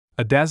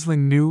A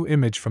dazzling new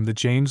image from the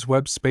James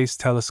Webb Space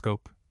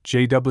Telescope,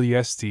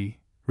 JWST,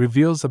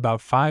 reveals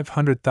about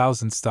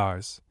 500,000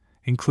 stars,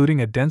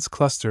 including a dense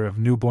cluster of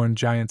newborn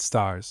giant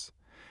stars,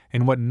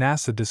 in what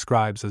NASA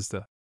describes as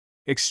the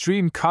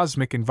extreme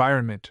cosmic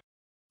environment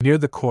near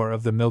the core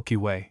of the Milky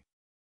Way.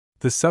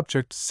 The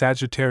subject,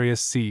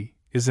 Sagittarius C,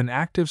 is an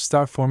active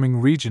star-forming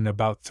region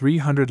about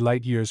 300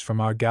 light-years from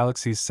our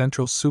galaxy's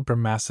central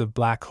supermassive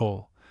black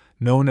hole,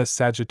 known as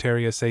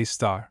Sagittarius A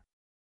star.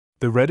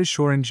 The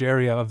reddish-orange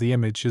area of the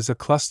image is a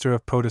cluster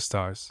of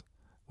protostars,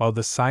 while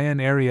the cyan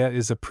area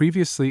is a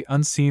previously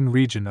unseen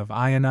region of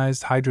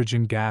ionized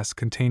hydrogen gas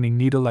containing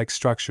needle-like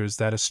structures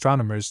that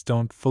astronomers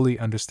don't fully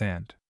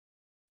understand.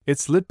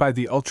 It's lit by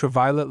the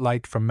ultraviolet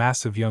light from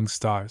massive young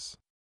stars.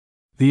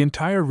 The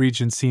entire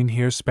region seen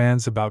here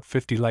spans about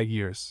 50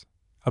 light-years,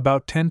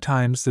 about 10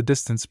 times the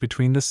distance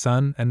between the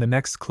Sun and the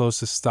next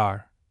closest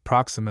star,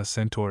 Proxima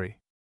Centauri.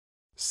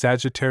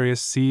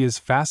 Sagittarius C is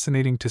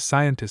fascinating to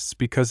scientists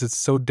because it's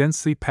so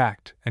densely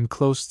packed and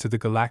close to the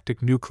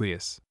galactic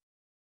nucleus.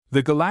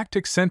 The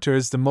galactic center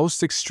is the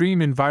most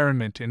extreme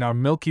environment in our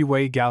Milky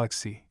Way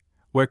galaxy,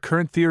 where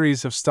current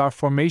theories of star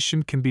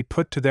formation can be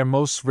put to their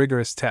most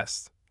rigorous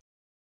test.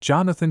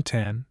 Jonathan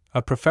Tan,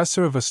 a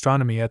professor of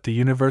astronomy at the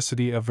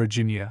University of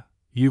Virginia,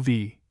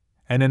 UV,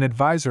 and an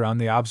advisor on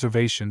the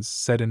observations,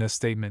 said in a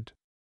statement,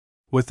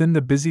 "Within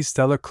the busy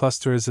stellar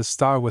cluster is a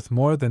star with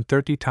more than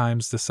 30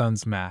 times the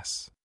Sun's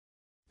mass.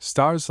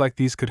 Stars like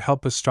these could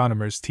help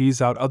astronomers tease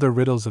out other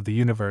riddles of the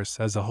universe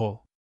as a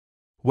whole."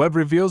 Webb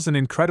reveals an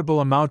incredible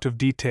amount of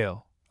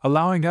detail,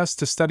 allowing us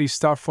to study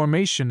star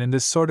formation in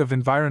this sort of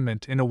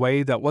environment in a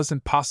way that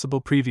wasn't possible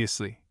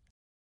previously,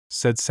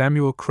 said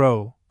Samuel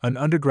Crow, an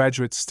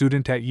undergraduate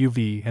student at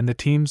UV and the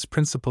team's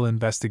principal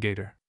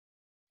investigator.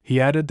 He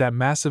added that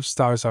massive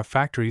stars are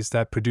factories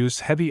that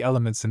produce heavy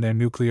elements in their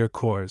nuclear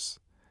cores,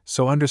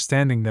 so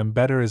understanding them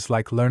better is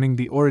like learning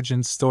the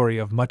origin story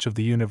of much of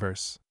the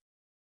universe.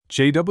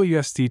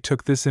 JWST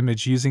took this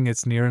image using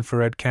its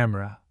near-infrared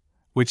camera,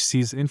 which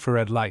sees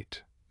infrared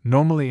light,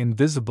 normally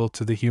invisible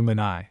to the human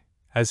eye,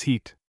 as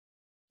heat.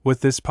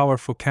 With this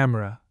powerful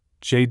camera,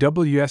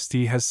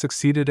 JWST has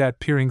succeeded at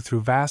peering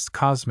through vast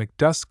cosmic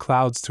dust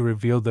clouds to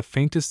reveal the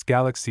faintest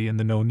galaxy in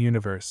the known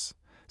universe,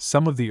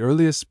 some of the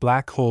earliest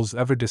black holes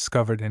ever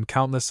discovered, and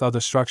countless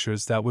other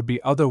structures that would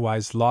be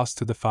otherwise lost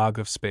to the fog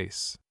of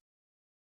space.